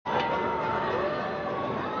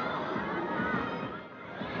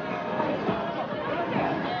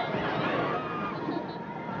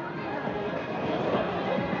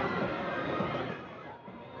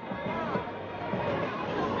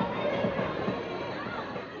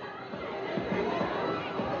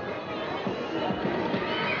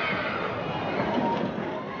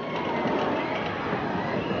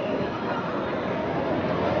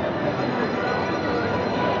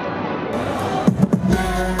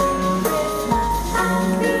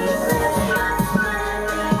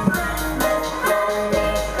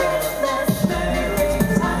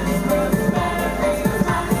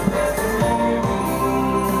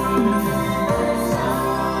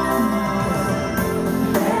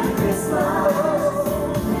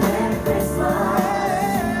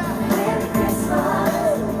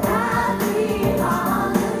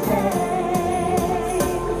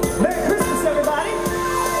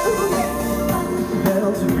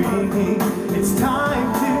celebrating. It's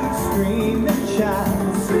time to scream and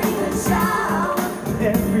shout. Scream and shout.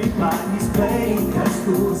 Everybody's playing 'cause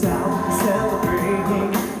school's out.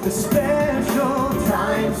 Celebrating the special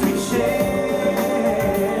times we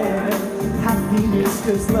share. Happiness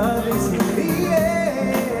 'cause love is in the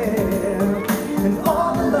air. And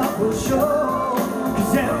all the love will show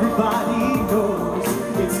 'cause everybody knows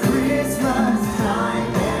it's Christmas time.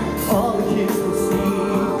 And all the kids will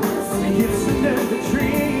see gifts under the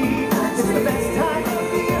tree. It's the best time of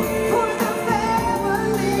year for the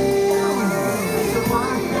family. It's a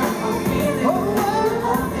wonderful feeling.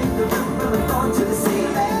 Oh, Up in the room from the floor to the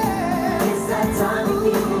ceiling. It's that time of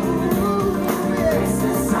year.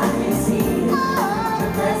 Christmas time is here. The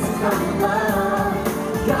blessings from above.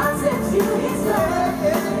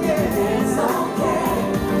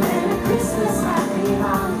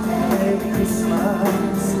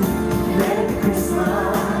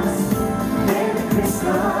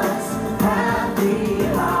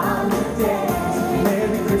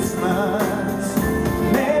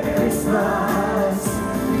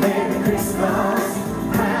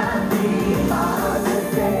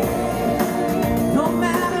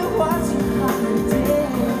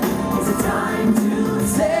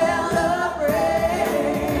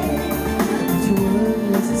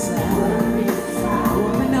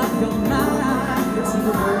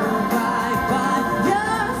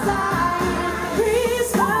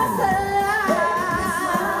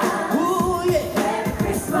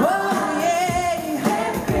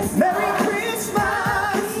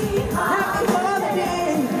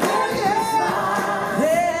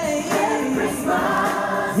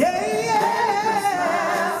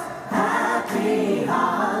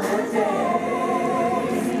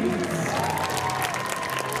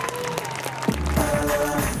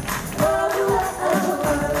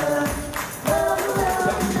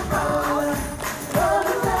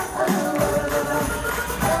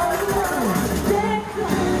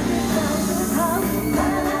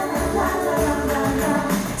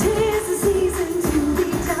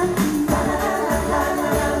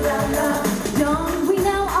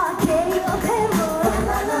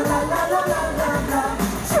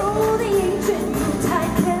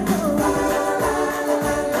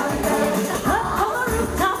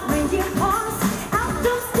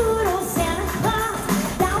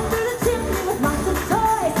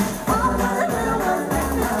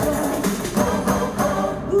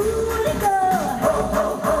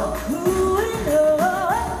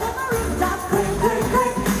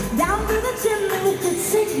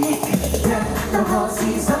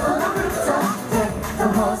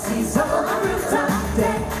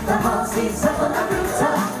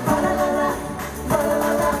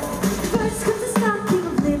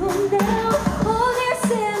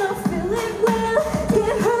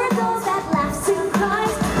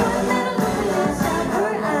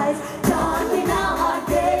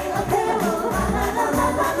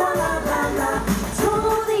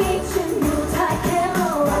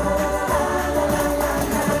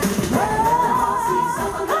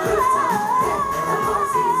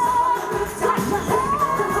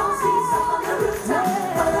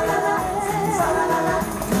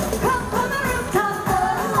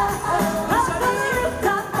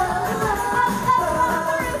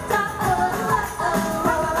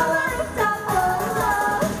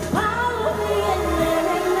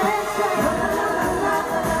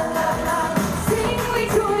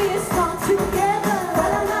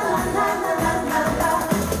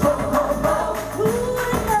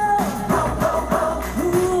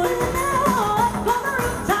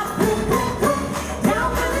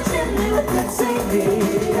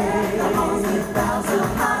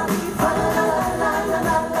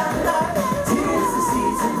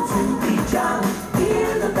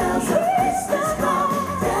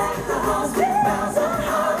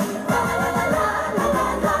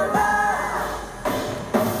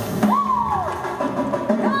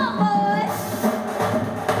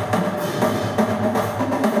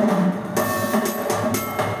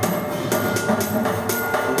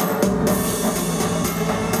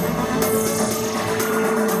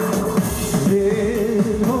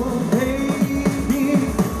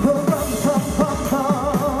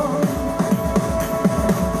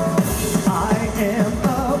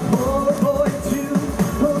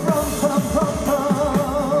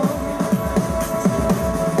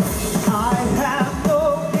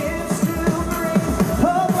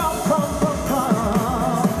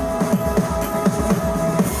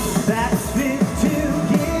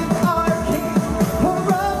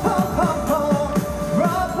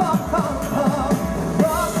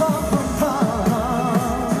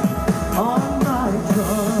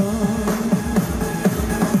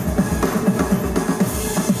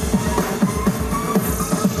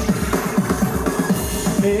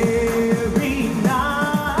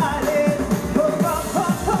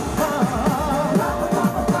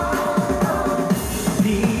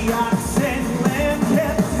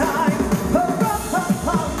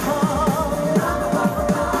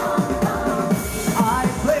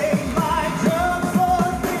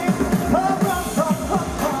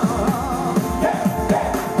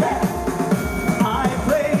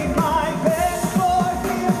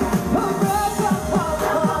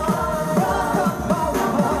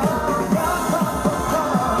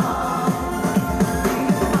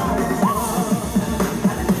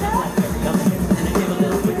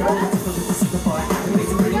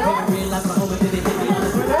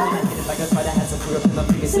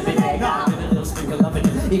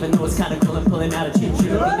 Even though it's kinda cool and pulling out a cheap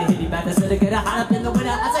shoe. Need to hit it back instead of get a hot up in the winter.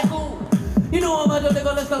 I say cool. You know I'm gonna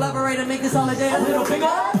go, let's collaborate and make this holiday a little bigger.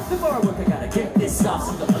 Before I work, I gotta kick this off.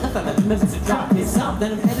 So the other family members to drop this off.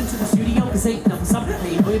 Then I'm heading to the studio, cause ain't nothing something.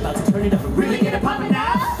 Hey, boy, about to turn it up and really get it poppin'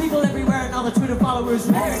 now. People everywhere and all the Twitter followers.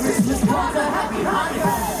 Merry Christmas, Kwanzaa, Happy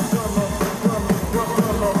Hanukkah.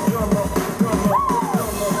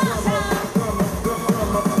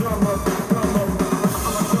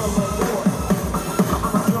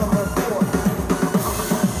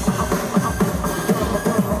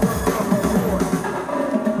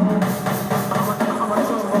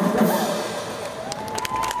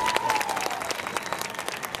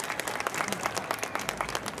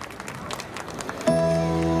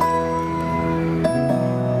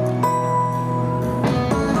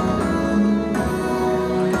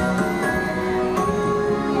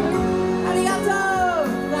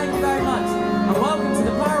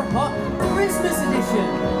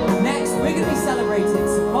 Next, we're going to be celebrating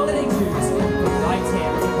some holiday tunes right here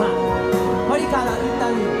in Japan. これから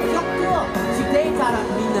歌う曲を知っていたら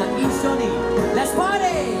みんな一緒に Let's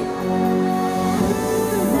party!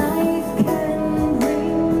 Life can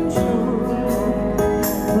bring joy,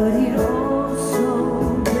 but it also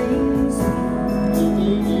brings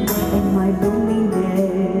pain. And my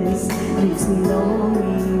loneliness leaves me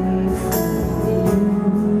longing for you.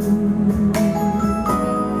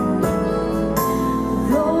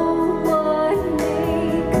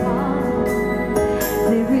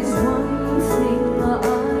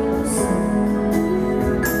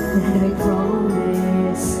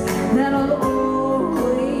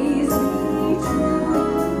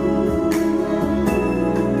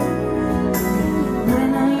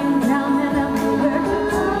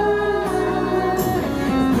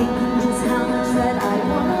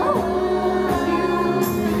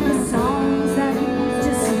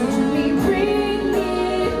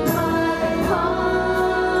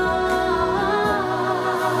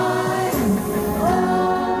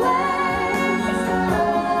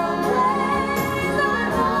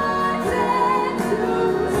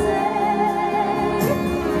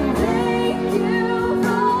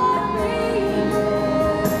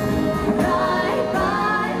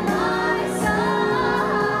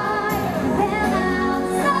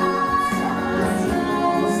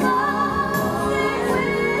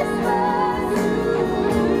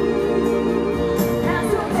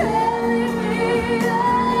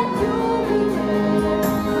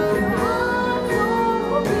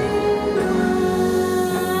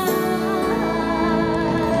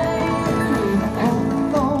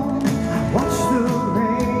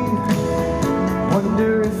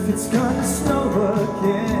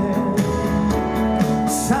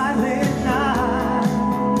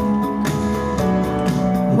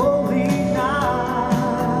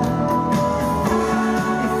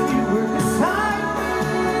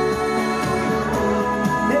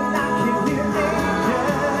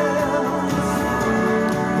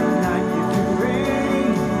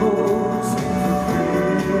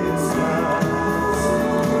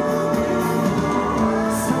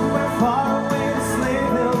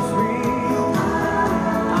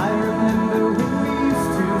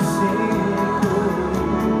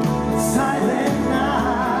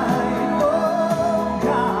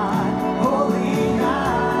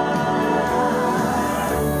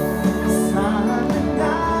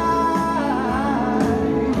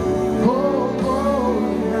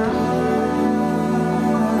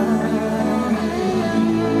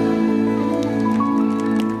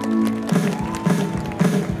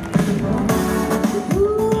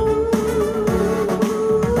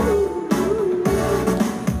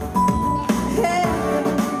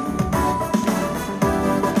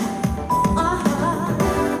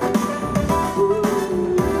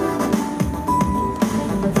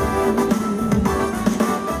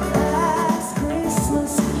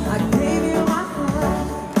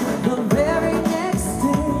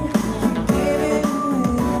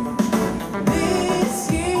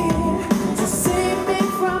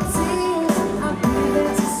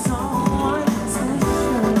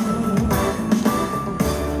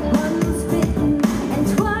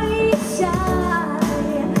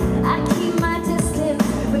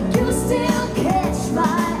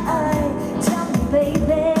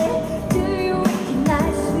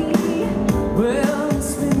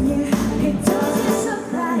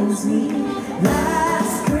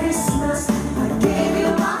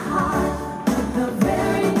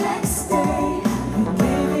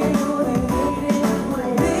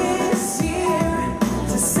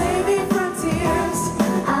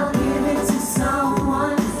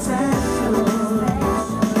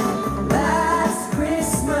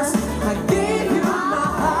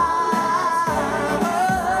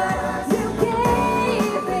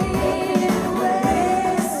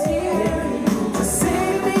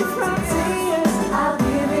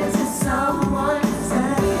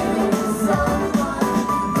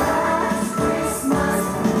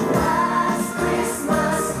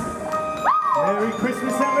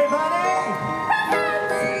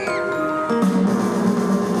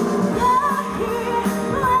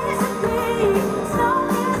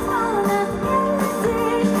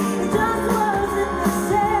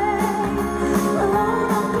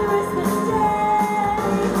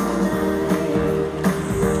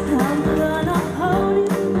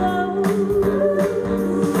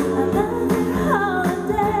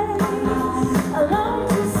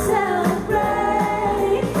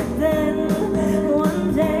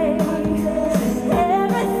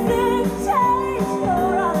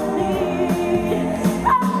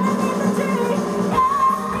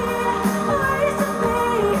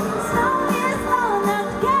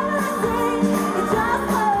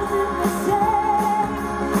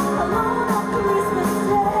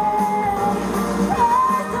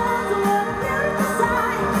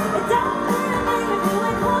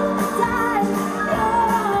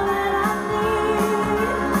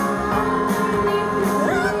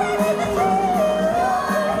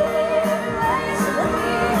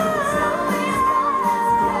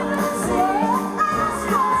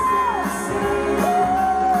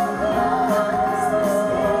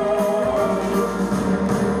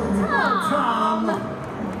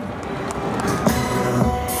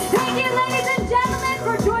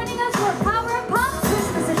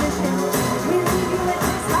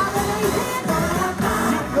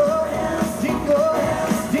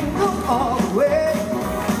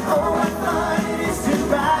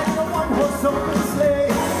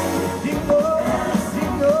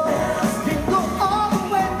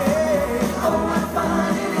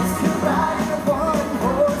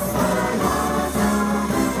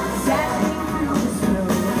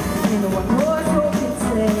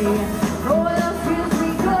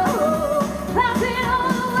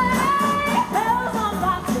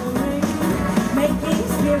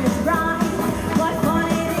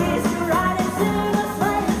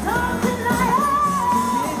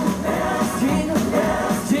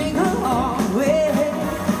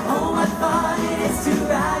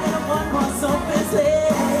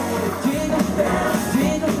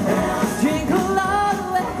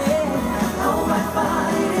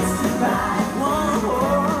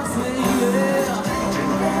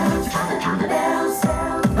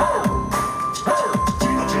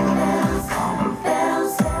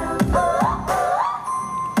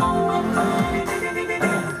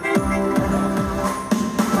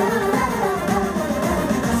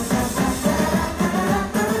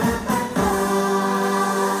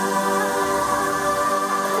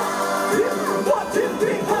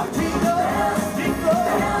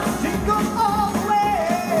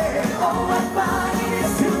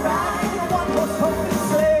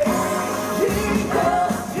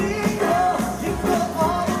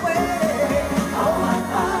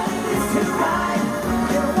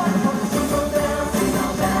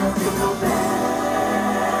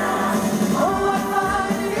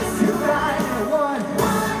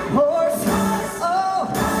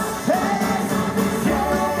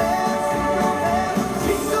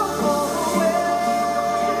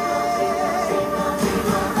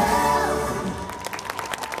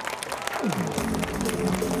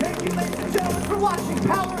 Thank you, ladies and gentlemen, for watching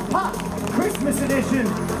Power Pop Christmas Edition.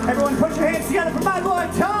 Everyone put your hands together for my boy,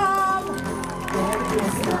 Tom.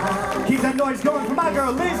 Keep that noise going for my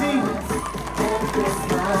girl, Lizzie.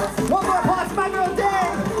 One more applause for my girl,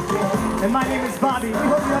 Dave. And my name is Bobby. We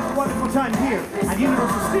hope you have a wonderful time here at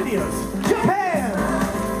Universal Studios Japan.